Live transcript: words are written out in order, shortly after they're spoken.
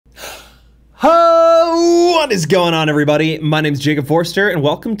What is going on, everybody? My name's Jacob Forster, and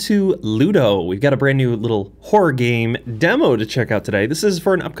welcome to Luto. We've got a brand new little horror game demo to check out today. This is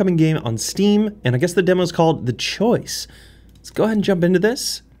for an upcoming game on Steam, and I guess the demo is called The Choice. Let's go ahead and jump into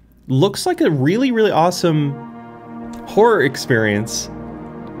this. Looks like a really, really awesome horror experience.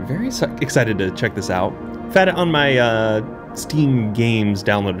 Very excited to check this out. I've had it on my Steam games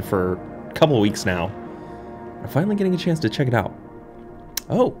downloaded for a couple of weeks now. I'm finally getting a chance to check it out.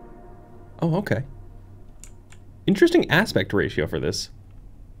 Oh, okay. Interesting aspect ratio for this.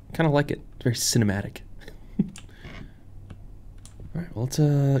 Kind of like it. It's very cinematic. Alright, well, let's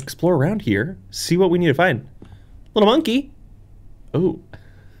explore around here. See what we need to find. Little monkey. Oh,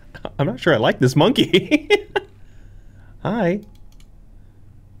 I'm not sure I like this monkey. Hi.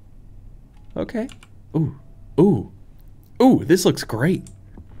 Okay. Ooh, this looks great.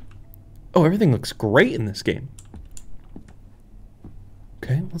 Oh, everything looks great in this game.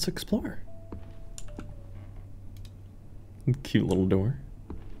 Okay, let's explore. Cute little door.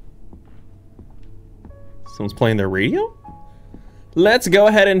 Someone's playing their radio? Let's go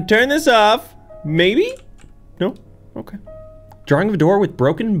ahead and turn this off. Maybe? No? Okay. Drawing of a door with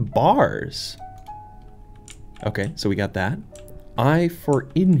broken bars. Okay, so we got that. I for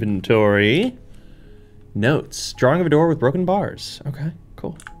inventory. Notes. Drawing of a door with broken bars. Okay,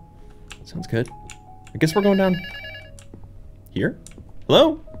 cool. Sounds good. I guess we're going down here?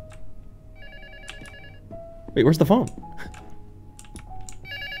 Hello? Wait, where's the phone?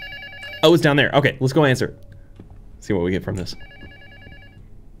 Oh, it's down there. Okay, let's go answer it. See what we get from this.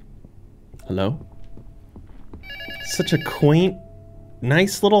 Hello? Such a quaint,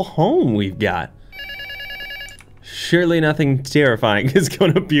 nice little home we've got. Surely nothing terrifying is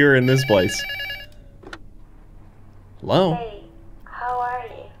going to appear in this place. Hello? Hey, how are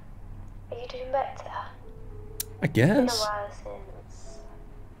you? Are you doing better? I guess. It's been a while since,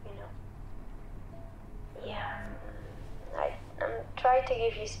 yeah. I'm trying to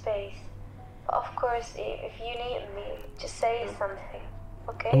give you space. But of course, if you need me, just say something,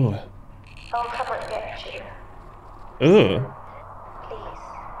 okay? Oh. I'll come and get you. Ugh. Please,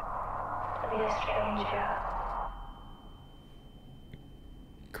 don't be a stranger.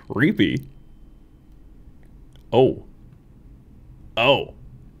 Creepy. Oh,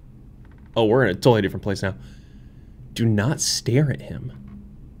 we're in a totally different place now. Do not stare at him.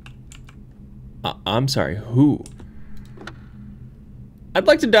 I'm sorry, who? I'd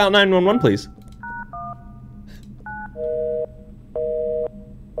like to dial 911, please.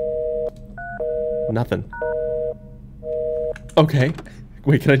 Nothing. Okay.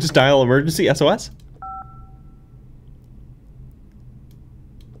 Wait, can I just dial emergency SOS?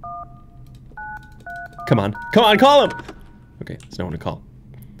 Come on, call him! Okay, there's no one to call.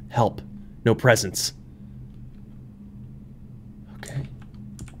 Help. No presence. Okay.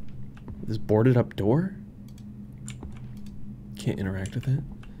 This boarded up door? Can't interact with it.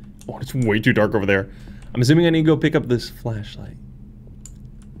 Oh, it's way too dark over there. I'm assuming I need to go pick up this flashlight.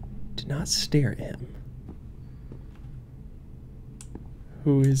 Do not stare at him.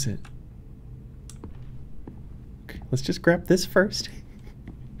 Who is it? Okay, let's just grab this first.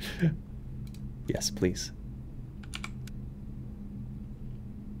 Yes, please.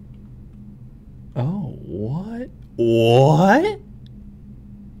 Oh, what? What?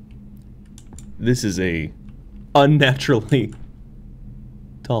 This is a unnaturally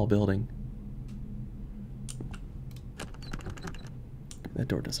tall building. That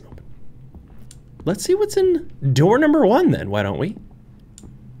door doesn't open. Let's see what's in door number 1 then, why don't we?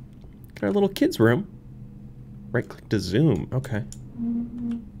 Got our little kid's room. Right click to zoom, okay.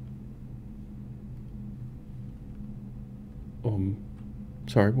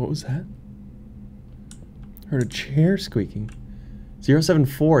 Sorry, what was that? Heard a chair squeaking.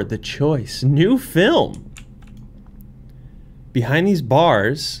 074, The Choice, new film. Behind these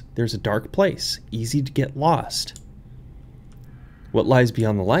bars, there's a dark place, easy to get lost. What lies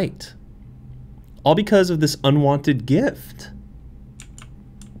beyond the light? All because of this unwanted gift.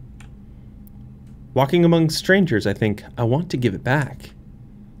 Walking among strangers, I think, I want to give it back.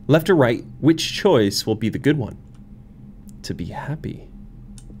 Left or right, which choice will be the good one? To be happy.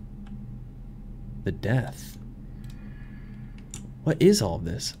 The death. What is all of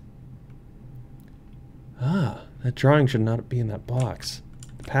this? Ah, that drawing should not be in that box.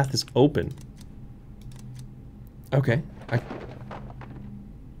 The path is open. Okay, I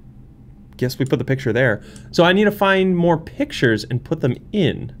guess we put the picture there. So I need to find more pictures and put them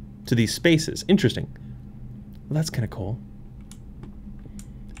in to these spaces. Interesting. Well, that's kind of cool.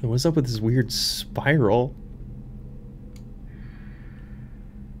 And what's up with this weird spiral?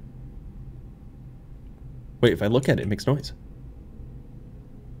 Wait, if I look at it, it makes noise.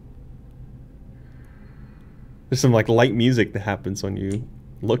 There's some like light music that happens when you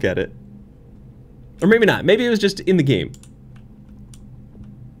look at it. Or maybe not. Maybe it was just in the game.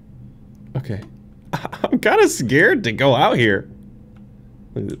 Okay. I'm kind of scared to go out here.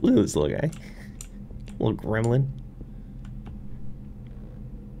 Look at this little guy. Little gremlin.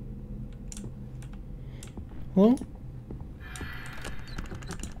 Hello?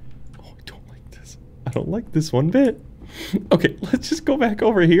 Oh, I don't like this. I don't like this one bit. Okay, let's just go back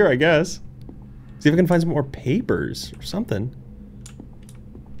over here, I guess. See if I can find some more papers or something.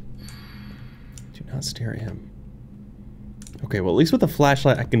 Do not stare at him. Okay, well, at least with the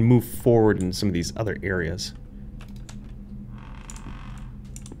flashlight, I can move forward in some of these other areas.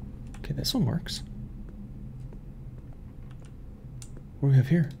 Okay, this one works. What do we have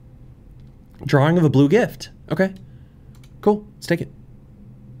here? Drawing of a blue gift. Okay. Cool. Let's take it.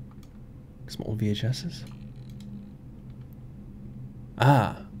 Some old VHSs.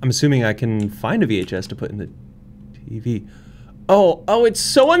 Ah, I'm assuming I can find a VHS to put in the TV. Oh, it's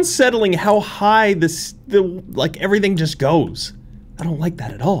so unsettling how high like everything just goes. I don't like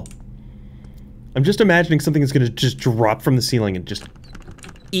that at all. I'm just imagining something is gonna just drop from the ceiling and just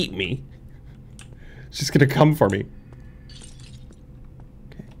eat me. It's just gonna come for me.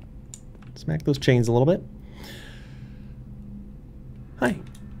 Okay. Smack those chains a little bit. Hi.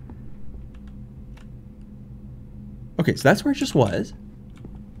 Okay, so that's where it just was.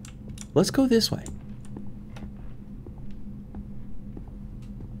 Let's go this way.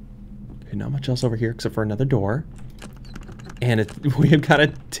 Okay, not much else over here except for another door. And we have got a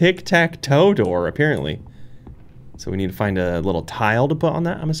tic-tac-toe door, apparently. So we need to find a little tile to put on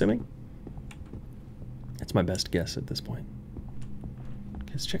that, I'm assuming. That's my best guess at this point.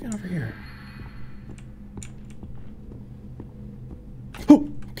 Okay, let's check it over here. Oh,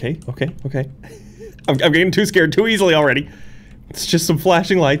 okay. I'm getting too scared too easily already. It's just some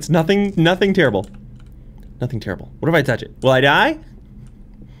flashing lights. Nothing terrible. Nothing terrible. What if I touch it? Will I die?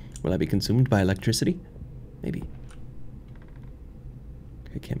 Will I be consumed by electricity? Maybe.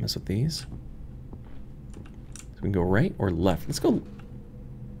 Okay, can't mess with these. So we can go right or left. Let's go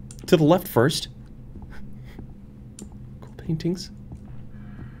to the left first. Cool paintings.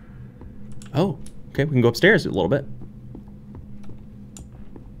 Oh, okay, we can go upstairs a little bit.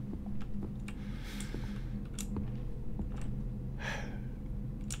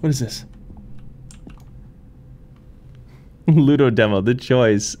 What is this? Luto demo, the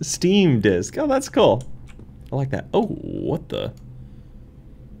choice. Steam disc. Oh, that's cool. I like that. Oh, what the?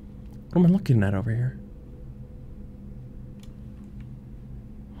 What am I looking at over here?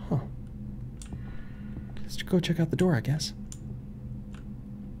 Huh. Let's go check out the door, I guess.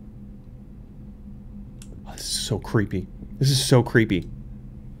 Oh, this is so creepy. This is so creepy.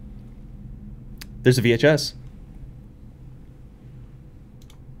 There's a VHS.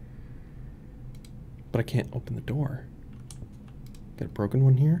 But I can't open the door. Got a broken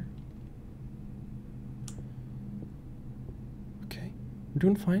one here. Okay. We're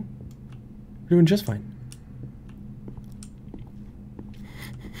doing fine. We're doing just fine.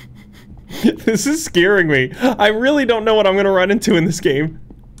 This is scaring me. I really don't know what I'm gonna run into in this game.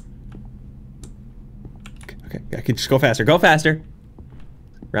 Okay, I can just go faster. Go faster.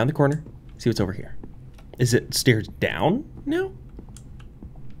 Around the corner. See what's over here. Is it stairs down now?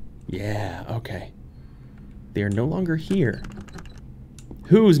 Yeah, okay. They are no longer here.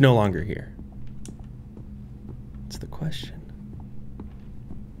 Who's no longer here? That's the question.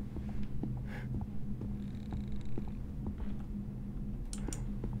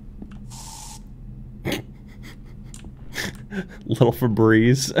 Little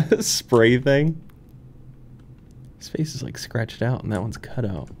Febreze spray thing. His face is like scratched out and that one's cut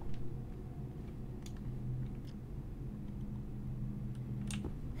out.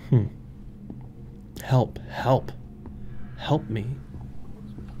 Help, help. Help me.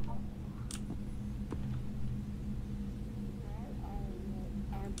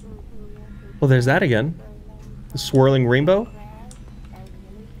 Well, there's that again. The swirling rainbow.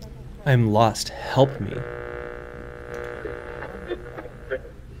 I'm lost. Help me.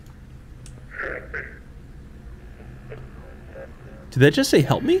 Did that just say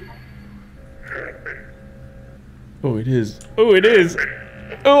help me? Oh, it is. Oh, it is.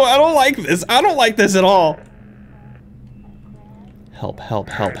 Oh, I don't like this. I don't like this at all. Help, help,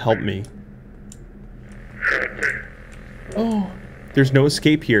 help, help me. Oh, there's no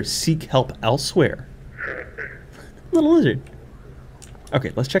escape here. Seek help elsewhere. Little lizard.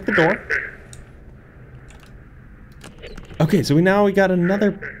 Okay, let's check the door. Okay, so we got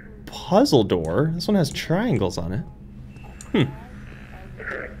another puzzle door. This one has triangles on it.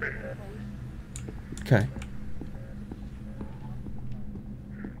 Okay.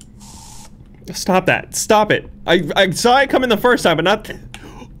 Stop that. Stop it. I saw it come in the first time, but not...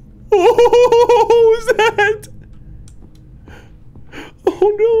 Oh, what was that?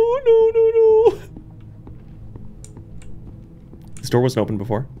 Oh, no. This door wasn't open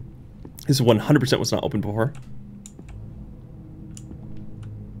before. This 100% was not open before.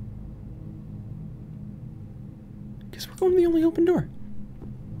 Guess we're going to the only open door.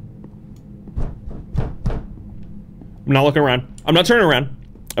 I'm not looking around. I'm not turning around.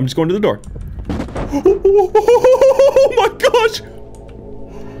 I'm just going to the door. Oh my gosh!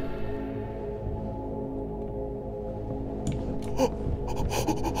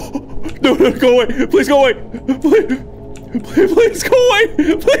 No, go away! Please go away! Please go away!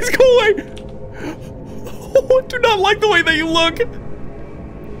 Please go away! Oh, I do not like the way that you look!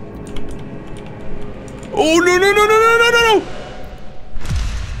 Oh, no!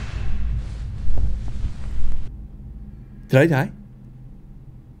 Did I die?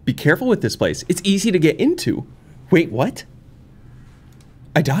 Be careful with this place. It's easy to get into. Wait, what?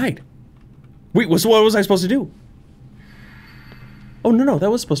 I died. Wait, what was I supposed to do? Oh, no, that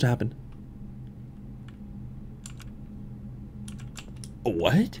was supposed to happen.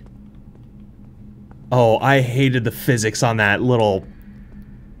 What? Oh, I hated the physics on that little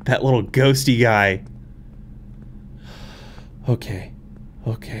ghosty guy. Okay.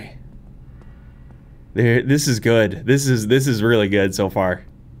 This is good. This is really good so far.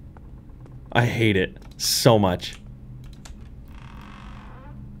 I hate it so much.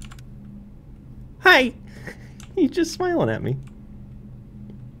 Hi. He's just smiling at me.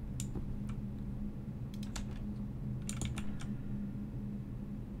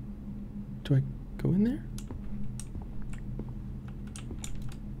 Do I go in there?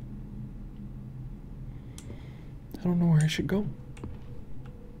 I don't know where I should go.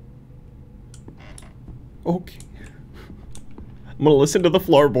 Okay. I'm gonna listen to the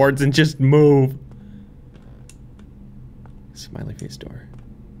floorboards and just move. Smiley face door.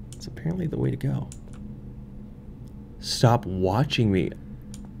 It's apparently the way to go. Stop watching me.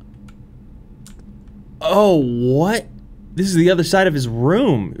 Oh, what? This is the other side of his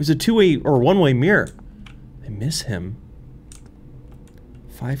room. It was a two-way or one-way mirror. I miss him.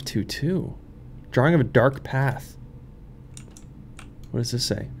 522. Drawing of a dark path. What does this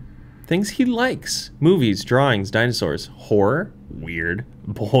say? Things he likes. Movies, drawings, dinosaurs. Horror. Weird.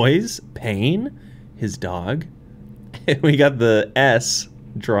 Boys. Pain. His dog. And we got the S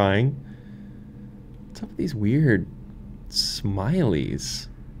drawing. What's up with these weird smileys?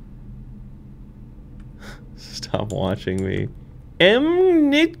 Stop watching me.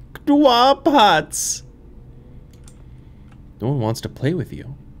 Pots. No one wants to play with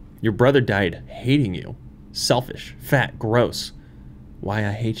you. Your brother died hating you. Selfish, fat, gross. Why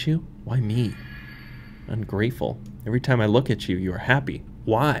I hate you? Why me? Ungrateful. Every time I look at you, you are happy.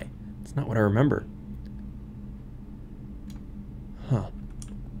 Why? It's not what I remember. Huh.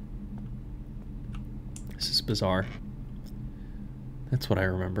 This is bizarre. That's what I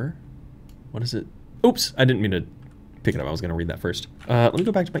remember. What is it? Oops, I didn't mean to pick it up. I was going to read that first. Let me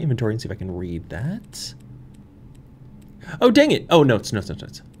go back to my inventory and see if I can read that. Oh, dang it. Oh, notes.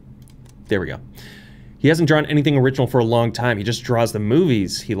 There we go. He hasn't drawn anything original for a long time. He just draws the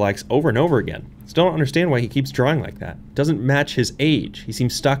movies he likes over and over again. Still don't understand why he keeps drawing like that. Doesn't match his age. He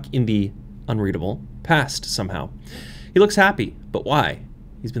seems stuck in the unreadable past somehow. He looks happy, but why?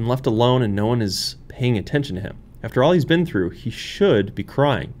 He's been left alone and no one is paying attention to him. After all he's been through, he should be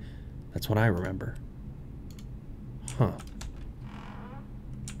crying. That's what I remember. Huh.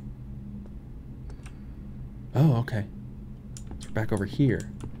 Oh, okay. So we're back over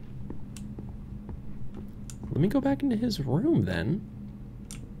here. Let me go back into his room then.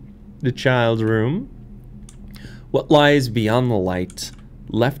 The child's room. What lies beyond the light?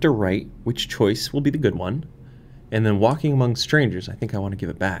 Left or right? Which choice will be the good one? And then walking among strangers. I think I want to give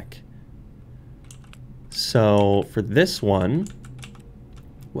it back. So for this one,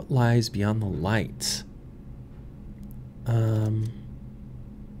 what lies beyond the light? I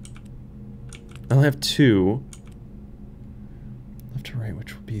only have two. Left or right,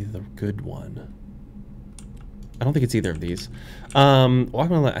 which would be the good one? I don't think it's either of these. Walking on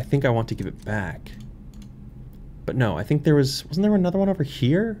the light, I think I want to give it back. But no, I think there was... Wasn't there another one over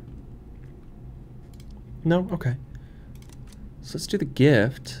here? No? Okay. So let's do the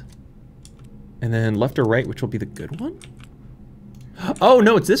gift. And then left or right, which will be the good one? Oh,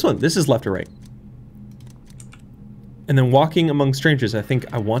 no, it's this one. This is left or right. And then walking among strangers, I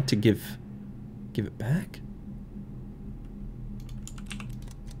think I want to give it back.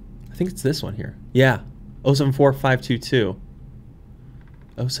 I think it's this one here. Yeah. 074522.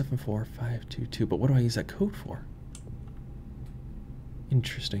 074522. But what do I use that code for?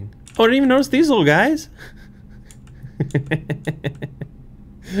 Interesting. Oh, I didn't even notice these little guys.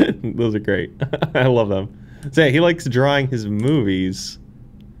 Those are great. I love them. So yeah, he likes drawing his movies.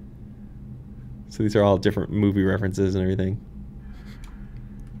 So these are all different movie references and everything.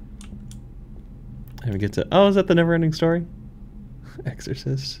 And we get to, oh, is that the Never-Ending Story?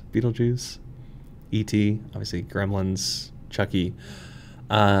 Exorcist, Beetlejuice, E.T., obviously Gremlins, Chucky,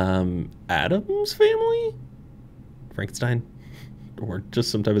 Addams Family, Frankenstein, or just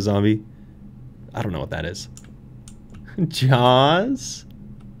some type of zombie. I don't know what that is. Jaws,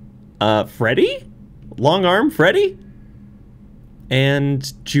 Freddy, Long Arm Freddy, and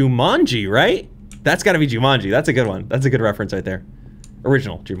Jumanji, right? That's got to be Jumanji. That's a good one. That's a good reference right there.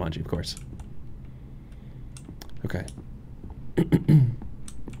 Original Jumanji, of course. Okay.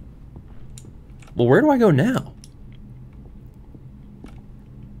 Well, where do I go now?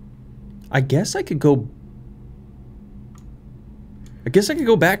 I guess I could go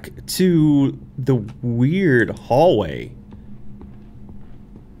back to the weird hallway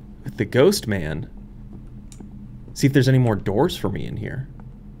with the ghost man. See if there's any more doors for me in here.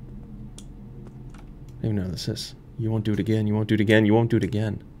 I don't even know what this is. You won't do it again. You won't do it again. You won't do it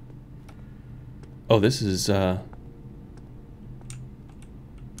again. Oh, this is, okay.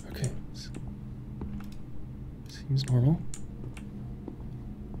 Seems normal.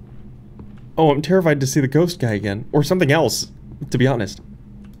 Oh, I'm terrified to see the ghost guy again. Or something else, to be honest.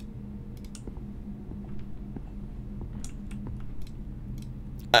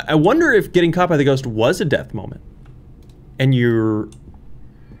 I wonder if getting caught by the ghost was a death moment. And you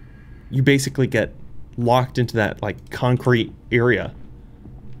basically get locked into that, like, concrete area.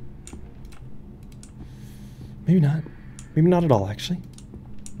 Maybe not. Maybe not at all, actually.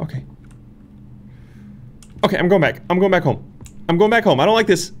 Okay. Okay, I'm going back. I'm going back home. I'm going back home. I don't like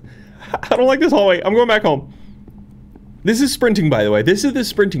this. I don't like this hallway. I'm going back home. This is sprinting, by the way. This is the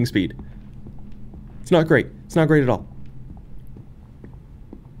sprinting speed. It's not great. It's not great at all.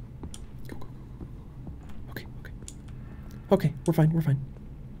 Go, go, go. Okay, okay. Okay, we're fine. We're fine.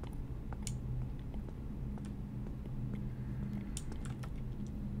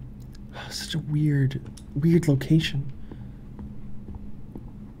 Oh, such a weird location.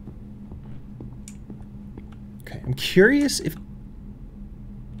 Okay, I'm curious if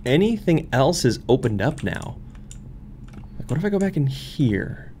anything else is opened up now. Like, what if I go back in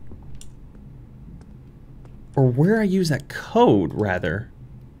here? Or where I use that code, rather.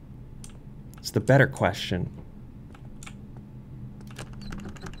 It's the better question.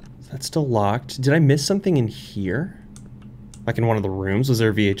 Is that still locked? Did I miss something in here? Like in one of the rooms? Was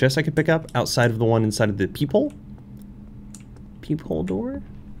there a VHS I could pick up outside of the one inside of the peephole? Peephole door?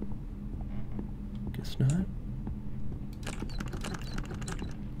 Guess not.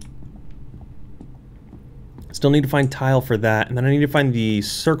 Still need to find tile for that, and then I need to find the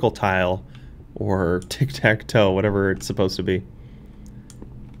circle tile, or tic-tac-toe, whatever it's supposed to be.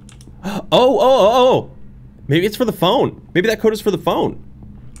 Oh! Maybe it's for the phone. Maybe that code is for the phone.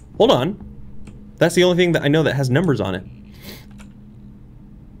 Hold on. That's the only thing that I know that has numbers on it.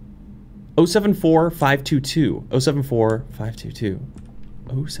 074522. 074522.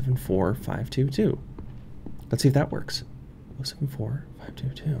 074522. Let's see if that works.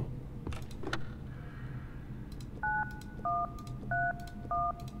 074522.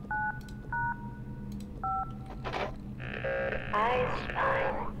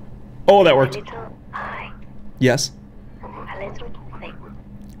 Oh, that worked. Yes. A little thing.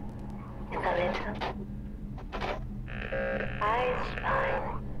 It's a little. I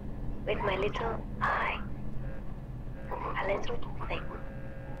spy with my little eye. A little thing.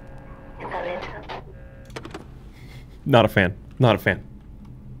 It's a little. Not a fan. Not a fan.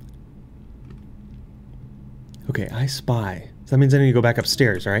 Okay, I spy. So that means I need to go back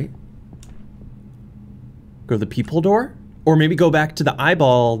upstairs, right? Go to the peephole door? Or maybe go back to the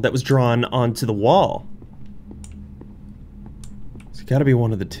eyeball that was drawn onto the wall. It's gotta be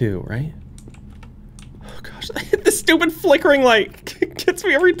one of the two, right? Oh gosh, this stupid flickering light gets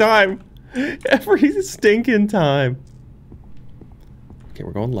me every time. Every stinking time. Okay,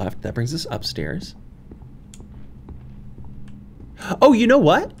 we're going left. That brings us upstairs. Oh, you know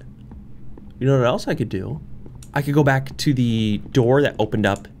what? You know what else I could do? I could go back to the door that opened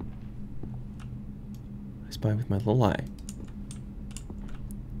up. I spy with my little eye.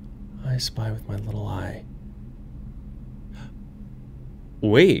 I spy with my little eye.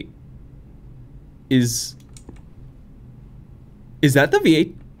 Wait. Is that the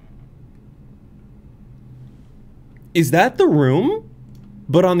V8? Is that the room,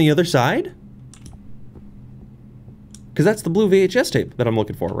 but on the other side? Because that's the blue VHS tape that I'm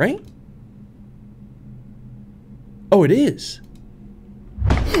looking for, right? Oh, it is.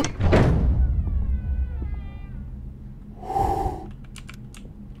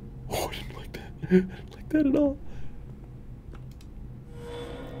 like that at all.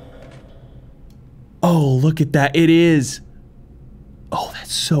 Oh, look at that. It is. Oh,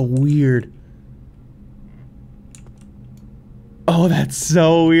 that's so weird. Oh, that's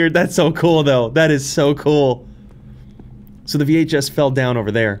so weird. That's so cool, though. That is so cool. So the VHS fell down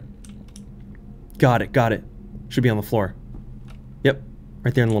over there. Got it, got it. Should be on the floor. Yep,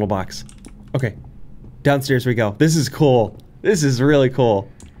 right there in the little box. Okay, downstairs we go. This is cool. This is really cool.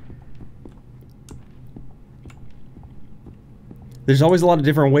 There's always a lot of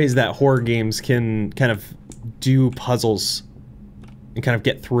different ways that horror games can kind of do puzzles and kind of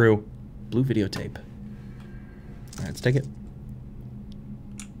get through. Blue videotape. Alright, let's take it.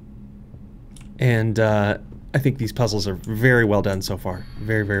 And I think these puzzles are very well done so far.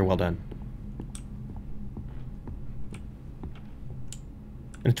 Very, very well done.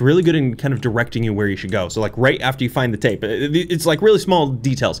 And it's really good in kind of directing you where you should go. So like right after you find the tape, it's like really small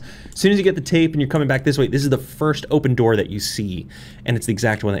details. As soon as you get the tape and you're coming back this way, this is the first open door that you see. And it's the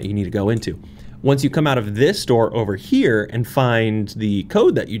exact one that you need to go into. Once you come out of this door over here and find the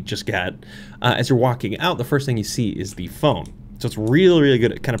code that you just got, as you're walking out, the first thing you see is the phone. So it's really, really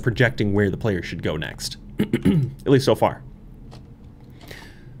good at kind of projecting where the player should go next. At least so far.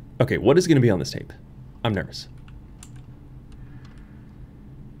 Okay, what is going to be on this tape? I'm nervous.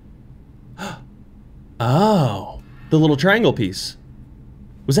 Oh, the little triangle piece.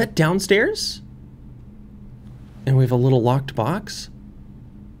 Was that downstairs? And we have a little locked box?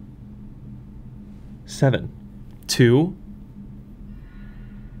 7, 2,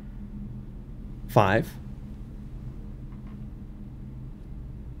 5.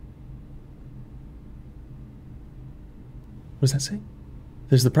 What does that say?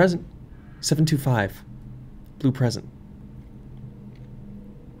 There's the present. 725. Blue present.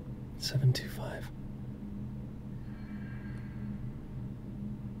 725.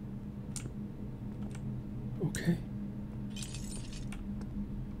 Okay.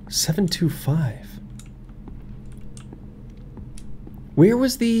 725. Where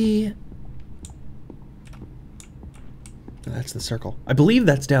was the... Oh, that's the circle. I believe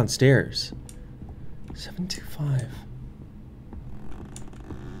that's downstairs. 725.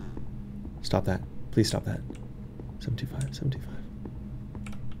 Stop that. Please stop that. 725,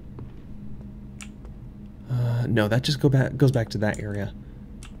 725. No, that just goes back to that area.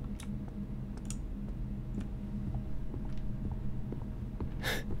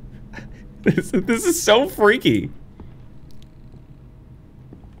 This is so freaky.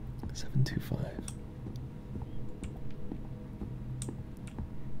 725.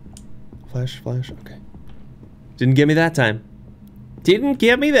 Flash, okay. Didn't get me that time. Didn't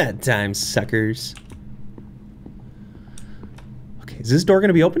get me that time, suckers. Okay, is this door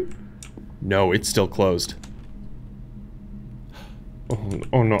gonna be open? No, it's still closed.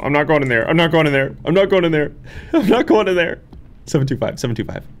 Oh no, I'm not going in there. I'm not going in there. I'm not going in there. I'm not going in there. 725,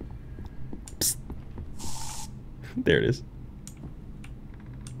 725. Psst. There it is.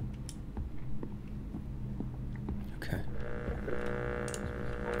 Okay.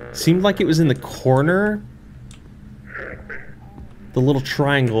 Seemed like it was in the corner. The little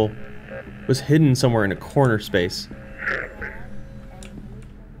triangle was hidden somewhere in a corner space.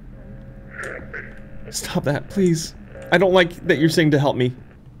 Stop that, please. I don't like that you're saying to help me.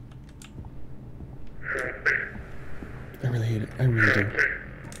 I really hate it. I really do.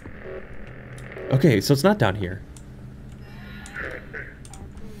 Okay, so it's not down here.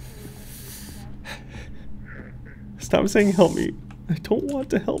 Stop saying help me. I don't want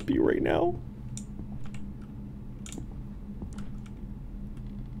to help you right now.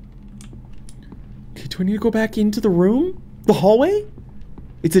 Okay, do I need to go back into the room? The hallway?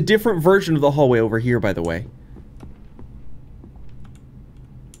 It's a different version of the hallway over here, by the way.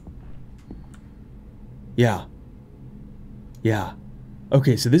 Yeah. Yeah.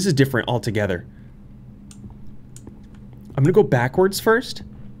 Okay, so this is different altogether. I'm gonna go backwards first.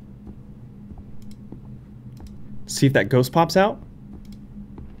 See if that ghost pops out.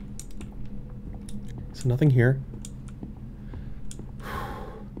 So nothing here.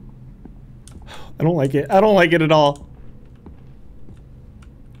 I don't like it. I don't like it at all.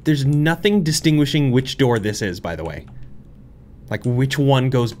 There's nothing distinguishing which door this is, by the way. Like, which one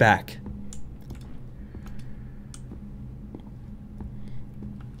goes back.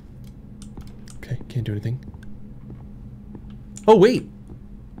 Okay, can't do anything. Oh, wait.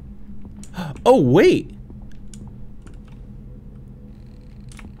 Oh, wait.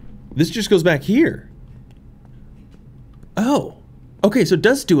 This just goes back here. Oh. Okay, so it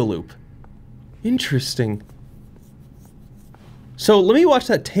does do a loop. Interesting. So let me watch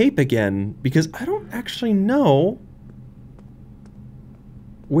that tape again, because I don't actually know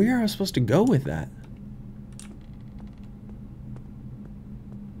where I was supposed to go with that.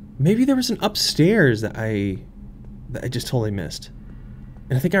 Maybe there was an upstairs that I just totally missed.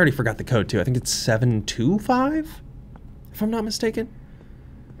 And I think I already forgot the code too. I think it's 725, if I'm not mistaken.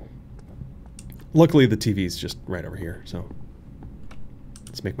 Luckily the TV's just right over here, so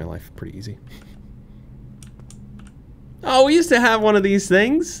let's make my life pretty easy. Oh, we used to have one of these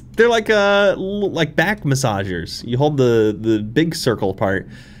things. They're like back massagers. You hold the big circle part,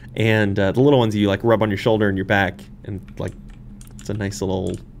 and the little ones you like rub on your shoulder and your back, and like it's a nice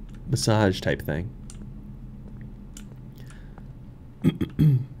little massage type thing.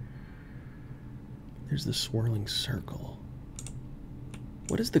 There's the swirling circle.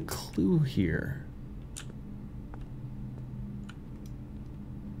 What is the clue here?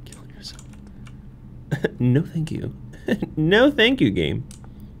 Killing yourself. No, thank you. No, thank you, game.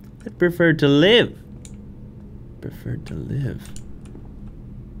 I'd prefer to live. Prefer to live.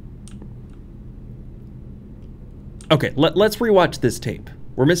 Okay, let's rewatch this tape.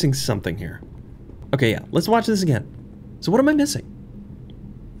 We're missing something here. Okay, yeah, let's watch this again. So what am I missing?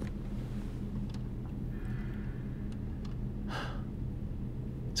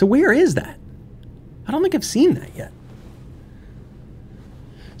 So where is that? I don't think I've seen that yet.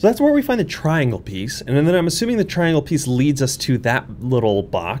 So that's where we find the triangle piece, and then I'm assuming the triangle piece leads us to that little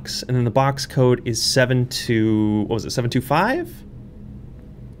box, and then the box code is 725?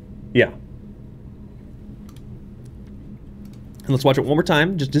 Yeah. And let's watch it one more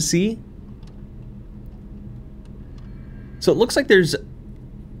time, just to see. So it looks like there's,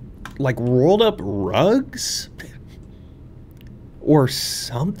 like, rolled up rugs? Or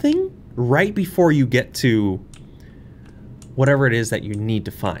something? Right before you get to whatever it is that you need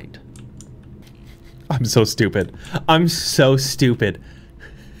to find. I'm so stupid. I'm so stupid.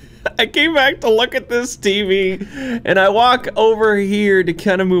 I came back to look at this TV, and I walk over here to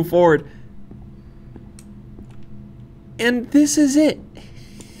kind of move forward. And this is it.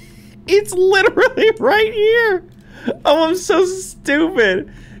 It's literally right here. Oh, I'm so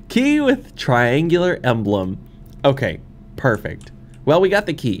stupid. Key with triangular emblem. Okay, perfect. Well, we got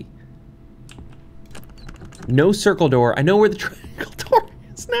the key. No circle door. I know where the triangle door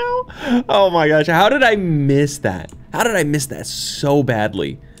is now. Oh my gosh, how did I miss that? How did I miss that so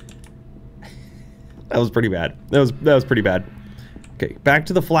badly? That was pretty bad. That was pretty bad. Okay, back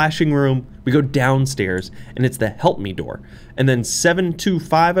to the flashing room. We go downstairs, and it's the help me door. And then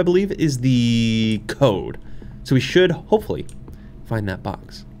 725, I believe, is the code. So we should, hopefully, find that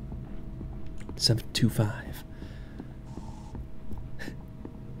box. 725.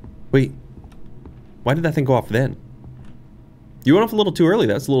 Wait. Why did that thing go off then? You went off a little too early.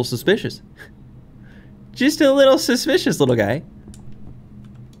 That's a little suspicious. Just a little suspicious, little guy.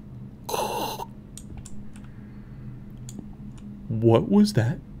 What was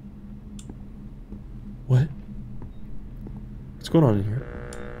that? What? What's going on in here?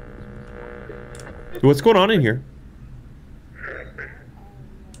 What's going on in here?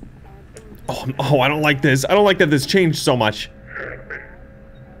 Oh, I don't like this. I don't like that this changed so much.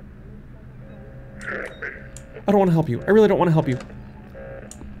 I don't want to help you. I really don't want to help you.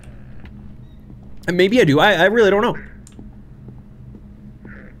 And maybe I do. I really don't know.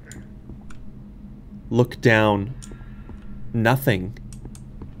 Look down. Nothing.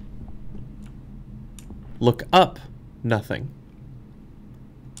 Look up. Nothing.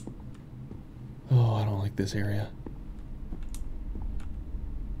 Oh, I don't like this area.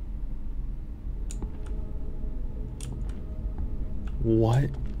 What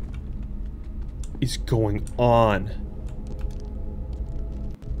is going on?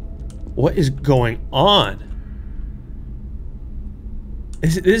 What is going on?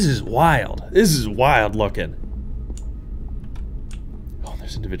 This is wild. This is wild looking. Oh,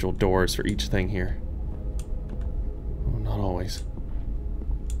 there's individual doors for each thing here. Oh, not always.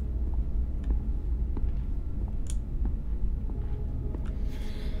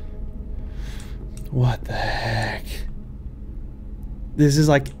 What the heck? This is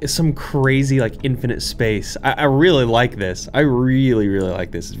like some crazy, like, infinite space. I really like this. I really, really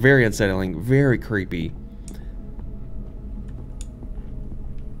like this. It's very unsettling, very creepy.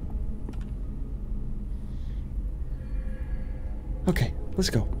 Okay, let's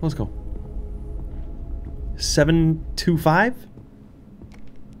go. Let's go. 725?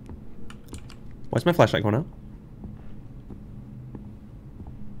 Why's my flashlight going out?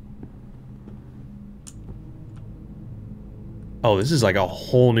 Oh, this is like a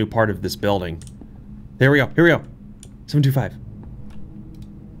whole new part of this building. There we go. Here we go. 725.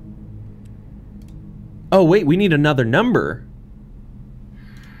 Oh, wait. We need another number.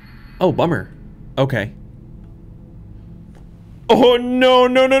 Oh, bummer. Okay. Oh, no,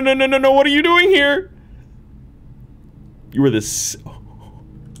 no, no, no, no, no, no. What are you doing here? You were this...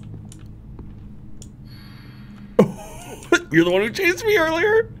 You're the one who chased me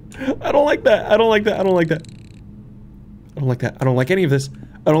earlier. I don't like that. I don't like that. I don't like that. I don't like that. I don't like any of this.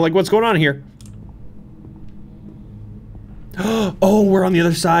 I don't like what's going on here. Oh, we're on the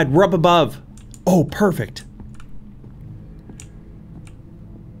other side. We're up above. Oh, perfect.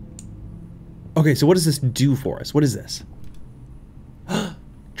 Okay, so what does this do for us? What is this?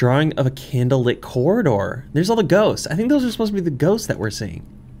 Drawing of a candlelit corridor. There's all the ghosts. I think those are supposed to be the ghosts that we're seeing.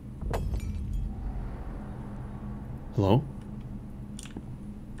 Hello?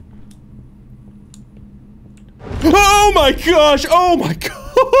 Oh my gosh! Oh my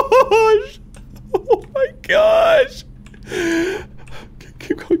gosh! Oh my gosh!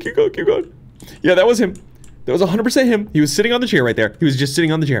 Keep going, keep going, keep going. Yeah, that was him. That was 100% him. He was sitting on the chair right there. He was just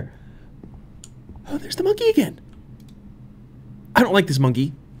sitting on the chair. Oh, there's the monkey again. I don't like this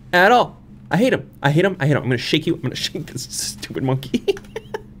monkey at all. I hate him. I hate him. I hate him. I'm gonna shake you. I'm gonna shake this stupid monkey.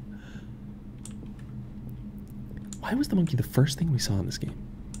 Why was the monkey the first thing we saw in this game?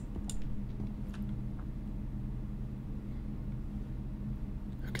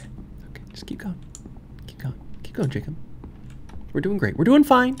 Okay, okay, just keep going. Keep going. Keep going, Jacob. We're doing great. We're doing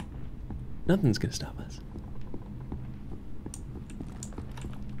fine. Nothing's gonna stop us.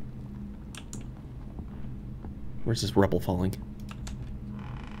 Where's this rebel falling?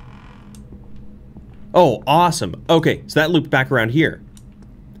 Oh, awesome. Okay, so that looped back around here.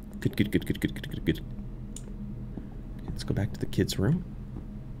 Good, good, good, good, good, good, good, good. Okay, let's go back to the kid's room.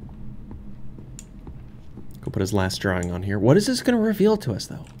 Go put his last drawing on here. What is this going to reveal to us,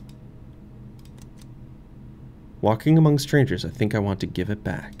 though? Walking among strangers, I think I want to give it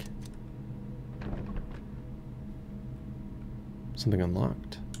back. Something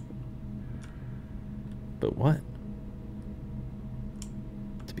unlocked. But what?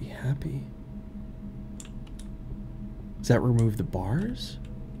 To be happy. Does that remove the bars?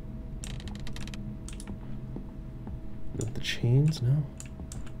 Not the chains? No.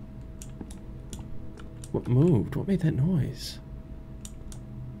 What moved? What made that noise?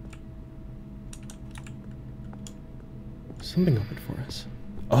 Something opened for us.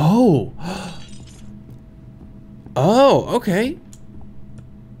 Oh! Oh, okay.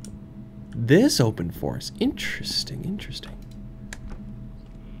 This opened for us. Interesting, interesting.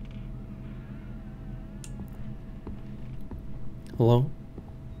 Hello?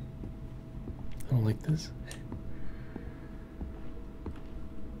 I don't like this.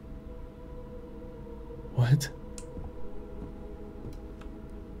 What?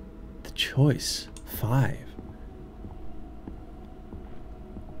 The choice. 5.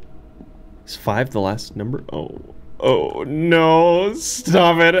 Is 5 the last number? Oh. Oh no,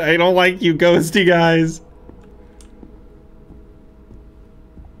 stop it. I don't like you ghosty guys.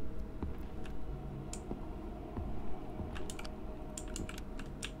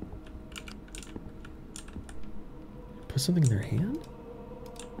 Put something in their hand?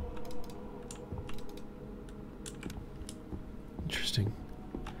 Interesting.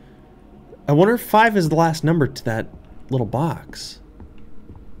 I wonder if 5 is the last number to that little box.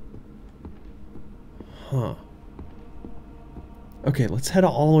 Huh. Okay, let's head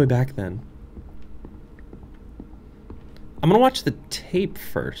all the way back then. I'm gonna watch the tape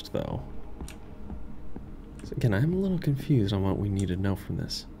first, though. So again, I'm a little confused on what we need to know from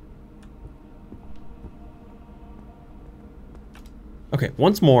this. Okay,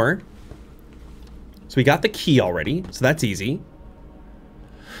 once more. So we got the key already, so that's easy.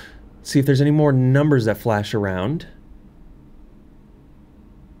 Let's see if there's any more numbers that flash around.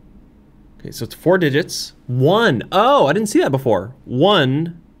 Okay, so it's 4 digits. 1. Oh, I didn't see that before.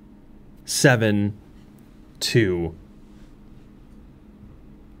 1, 7, 2,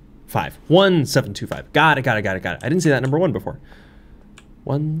 5. 1, 7, 2, 5. Got it, got it, got it, got it. I didn't see that number 1 before.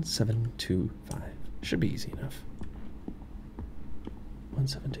 1, 7, 2, 5. Should be easy enough. 1,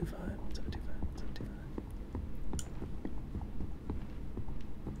 7, 2, 5. 1, 7, 2, 5. 1, 7, 2,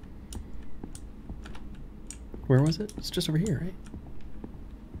 5. Where was it? It's just over here, right?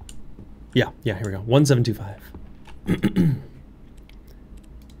 Yeah, here we go. 1725.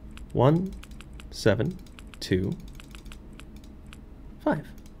 1, 7, 2, 5.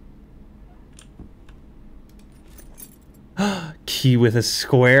 Key with a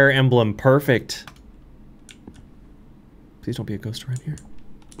square emblem. Perfect. Please don't be a ghost around here.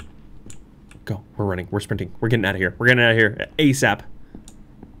 Go. We're running. We're sprinting. We're getting out of here. We're getting out of here ASAP.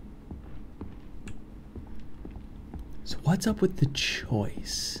 So what's up with the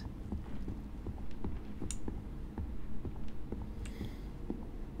choice?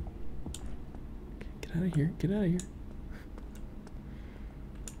 Get out of here. Get out of here.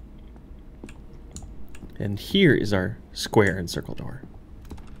 And here is our square and circle door.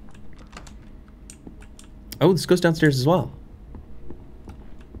 Oh, this goes downstairs as well.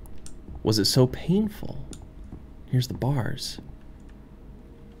 Was it so painful? Here's the bars.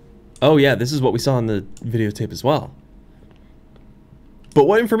 Oh yeah, this is what we saw in the videotape as well. But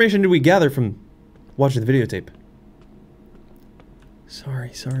what information did we gather from watching the videotape? Sorry.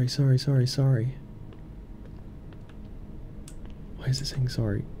 Why is it saying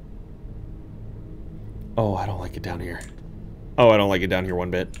sorry? Oh, I don't like it down here. Oh, I don't like it down here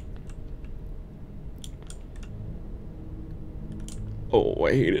one bit. Oh,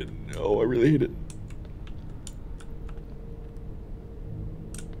 I hate it. Oh, I really hate it.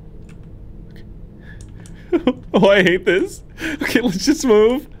 Okay. Oh, I hate this. Okay, let's just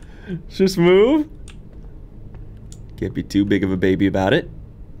move. Just move. Can't be too big of a baby about it.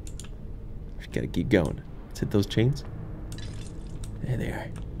 Just gotta keep going. Let's hit those chains. There they are.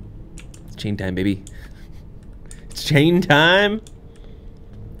 It's chain time, baby. It's chain time.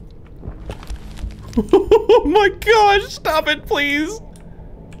 Oh my gosh, stop it, please.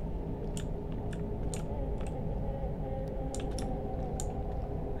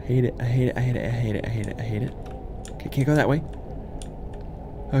 I hate it, I hate it, I hate it, I hate it, I hate it, I hate it. Okay, can't go that way.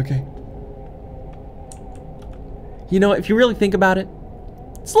 Okay. You know, if you really think about it,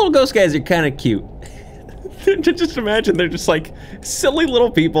 these little ghost guys are kind of cute. Just imagine they're just like silly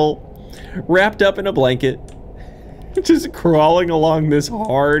little people wrapped up in a blanket, just crawling along this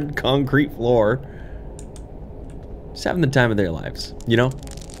hard concrete floor. Just having the time of their lives, you know?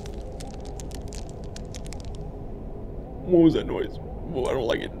 What was that noise? Oh, I don't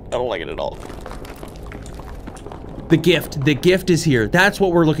like it. I don't like it at all. The gift is here. That's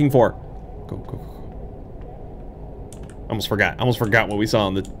what we're looking for. Go, go, go. Almost forgot what we saw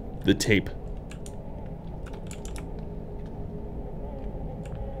on the tape.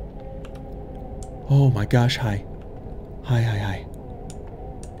 Oh my gosh, hi. Hi.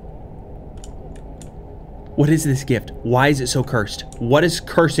 What is this gift? Why is it so cursed? What is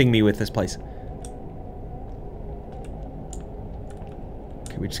cursing me with this place?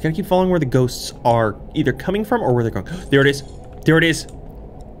 Okay, we just gotta keep following where the ghosts are either coming from or where they're going. There it is. There it is.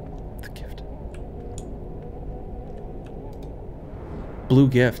 The gift. Blue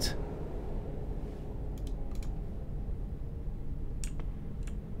gift.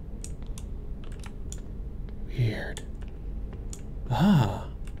 Weird. Ah.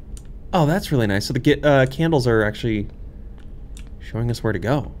 Oh, that's really nice. So the candles are actually showing us where to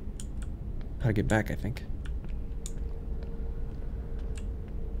go. How to get back, I think.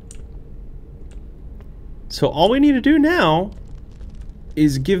 So all we need to do now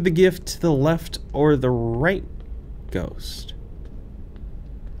is give the gift to the left or the right ghost.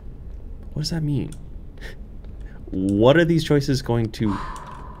 What does that mean? What are these choices going to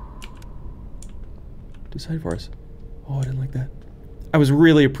decide for us? Oh, I didn't like that. I was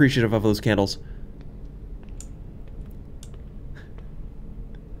really appreciative of those candles.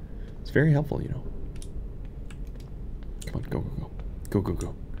 It's very helpful, you know. Come on, go, go, go. Go, go,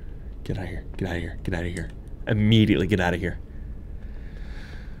 go. Get out of here. Get out of here. Get out of here. Immediately get out of here.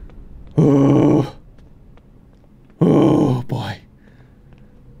 Oh. Oh, boy.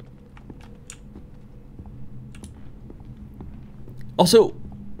 Also,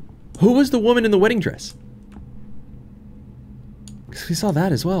 who was the woman in the wedding dress? Because we saw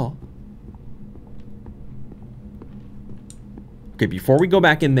that as well. Okay, before we go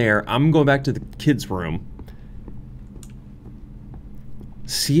back in there, I'm going back to the kids' room.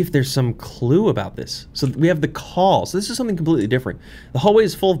 See if there's some clue about this. So we have the call. So this is something completely different. The hallway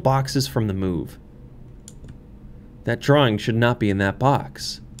is full of boxes from the move. That drawing should not be in that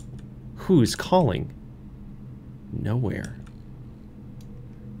box. Who's calling? Nowhere.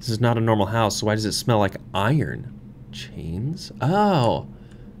 This is not a normal house, so why does it smell like iron? Chains? Oh.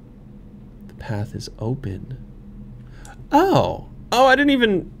 The path is open. Oh. Oh, I didn't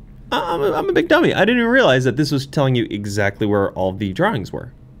even... I'm a big dummy. I didn't even realize that this was telling you exactly where all the drawings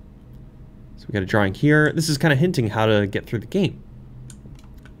were. So we got a drawing here. This is kind of hinting how to get through the game.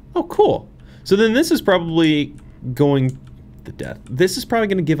 Oh, cool. So then this is probably going... the death. This is probably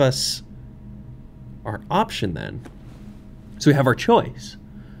going to give us our option then. So we have our choice.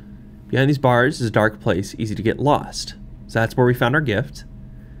 Behind these bars is a dark place, easy to get lost. So that's where we found our gift.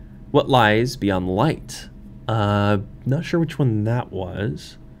 What lies beyond the light? Not sure which one that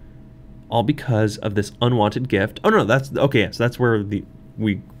was. All because of this unwanted gift. Oh no, that's okay. So that's where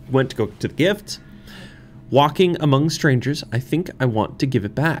we went to go to the gift. Walking among strangers, I think I want to give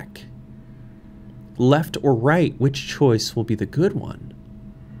it back. Left or right, which choice will be the good one?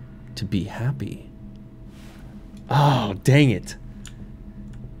 To be happy. Oh, dang it.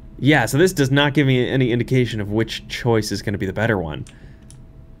 Yeah, so this does not give me any indication of which choice is going to be the better one.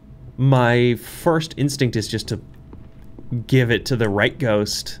 My first instinct is just to give it to the right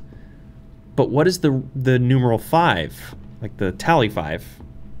ghost. But what is the numeral 5, like the tally 5,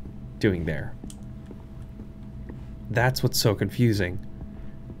 doing there? That's what's so confusing.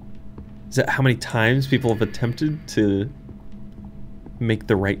 Is that how many times people have attempted to make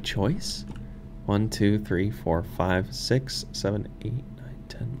the right choice? 1, 2, 3, 4, 5, 6, 7, 8, 9,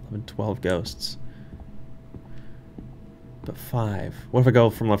 10, 11, 12 ghosts. But 5. What if I go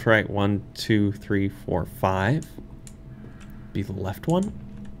from left to right? 1, 2, 3, 4, 5. Be the left one?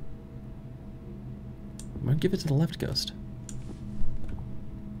 I'm gonna give it to the left ghost.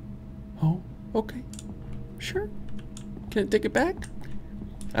 Oh, okay. Sure. Can I take it back?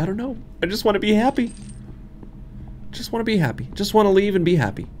 I don't know. I just want to be happy. Just want to be happy. Just want to leave and be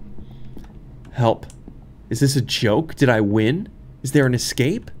happy. Help. Is this a joke? Did I win? Is there an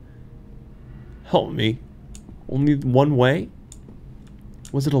escape? Help me. Only one way?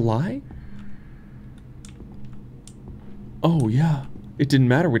 Was it a lie? Oh, yeah. It didn't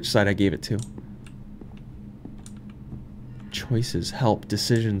matter which side I gave it to. Choices, help.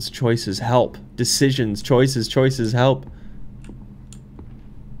 Decisions, choices, help. Decisions, choices, choices, help.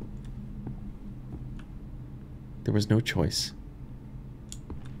 There was no choice.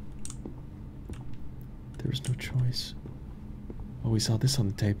 There was no choice. Oh, we saw this on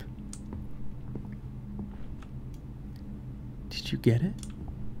the tape. Did you get it?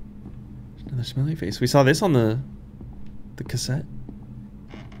 Another smiley face. We saw this on the cassette.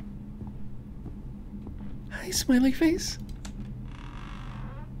 Hi, smiley face.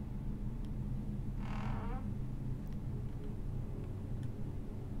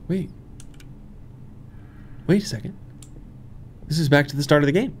 Wait. Wait a second. This is back to the start of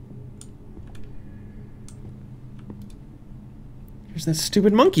the game. Here's that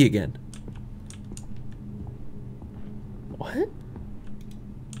stupid monkey again. What?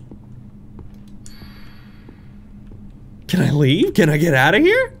 Can I leave? Can I get out of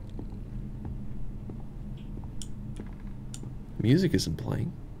here? Music isn't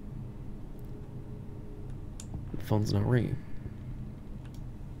playing. The phone's not ringing.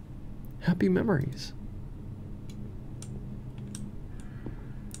 Happy memories.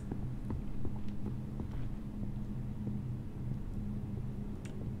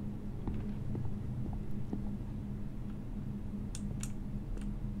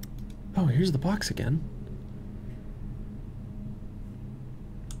 Oh, here's the box again.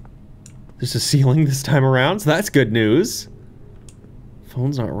 There's a ceiling this time around, so that's good news.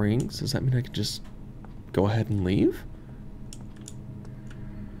 Phone's not ringing, so does that mean I can just go ahead and leave?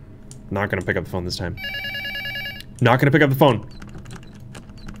 Not gonna pick up the phone this time. Not gonna pick up the phone.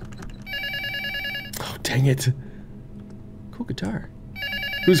 Oh, dang it. Cool guitar.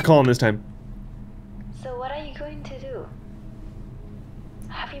 Who's calling this time? So what are you going to do?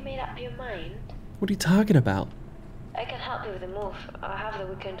 Have you made up your mind? What are you talking about? I can help you with the move. I have the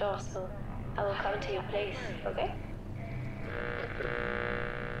weekend off, so I will come to your place, okay?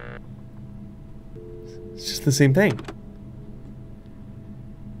 It's just the same thing.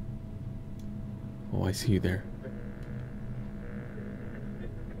 Oh, I see you there.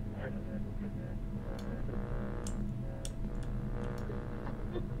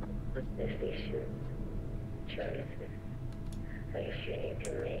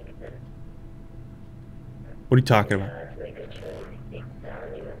 What are you talking about?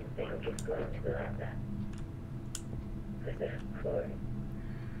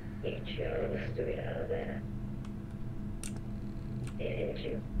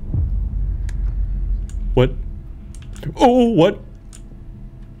 What? Oh, what?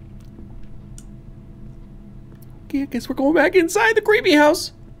 Okay, I guess we're going back inside the creepy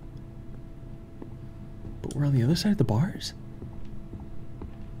house. But we're on the other side of the bars?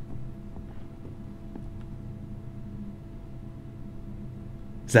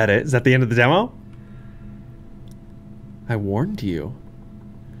 Is that it? Is that the end of the demo? I warned you.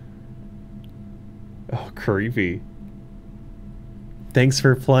 Oh, creepy. Thanks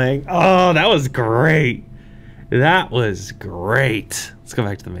for playing. Oh, that was great. That was great. Let's go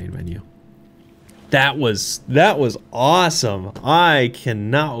back to the main menu. That was awesome. I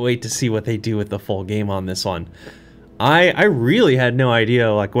cannot wait to see what they do with the full game on this one. I really had no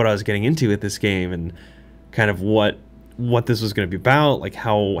idea like what I was getting into with this game and kind of what this was going to be about, like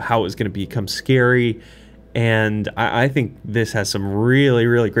how it was going to become scary. And I think this has some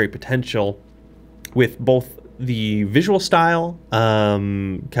really great potential with both the visual style,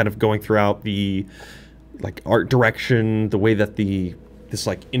 kind of going throughout the like art direction, the way that this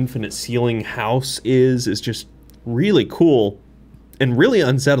like infinite ceiling house is just really cool. and really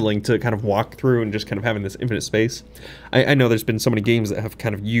unsettling to kind of walk through and just kind of having this infinite space. I know there's been so many games that have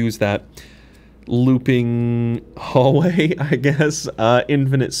kind of used that looping hallway, I guess,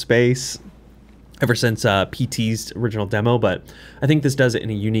 infinite space ever since PT's original demo, but I think this does it in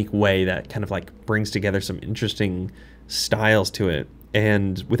a unique way that kind of like brings together some interesting styles to it,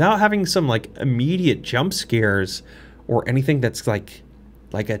 and without having some like immediate jump scares or anything that's like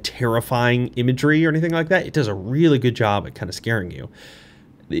a terrifying imagery or anything like that. It does a really good job at kind of scaring you.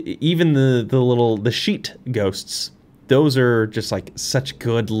 Even the sheet ghosts, those are just like such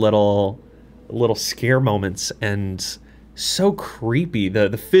good little scare moments and so creepy.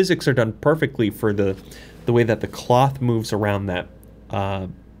 The physics are done perfectly for the way that the cloth moves around that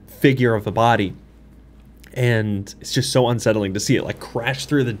figure of the body, and it's just so unsettling to see it like crash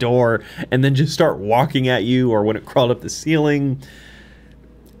through the door and then just start walking at you, or when it crawled up the ceiling,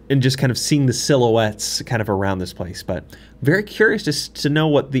 and just kind of seeing the silhouettes kind of around this place. But very curious just to know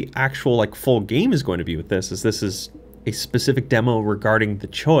what the actual like full game is going to be with this, as this is a specific demo regarding the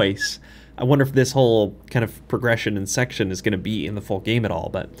choice. I wonder if this whole kind of progression and section is going to be in the full game at all,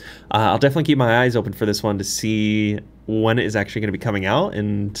 but I'll definitely keep my eyes open for this one to see when it is actually going to be coming out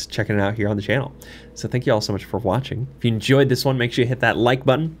and checking it out here on the channel. So thank you all so much for watching. If you enjoyed this one, make sure you hit that like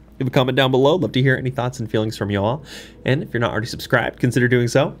button. Leave a comment down below. Love to hear any thoughts and feelings from you all. And if you're not already subscribed, consider doing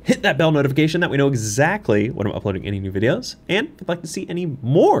so. Hit that bell notification that we know exactly when I'm uploading any new videos. And if you'd like to see any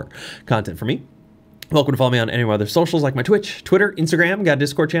more content from me, welcome to follow me on any of my other socials like my Twitch, Twitter, Instagram, got a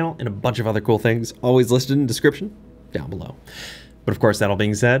Discord channel, and a bunch of other cool things, always listed in the description down below. But of course, that all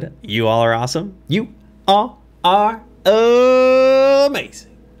being said, you all are awesome. You all are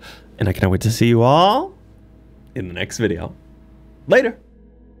amazing. And I cannot wait to see you all in the next video. Later.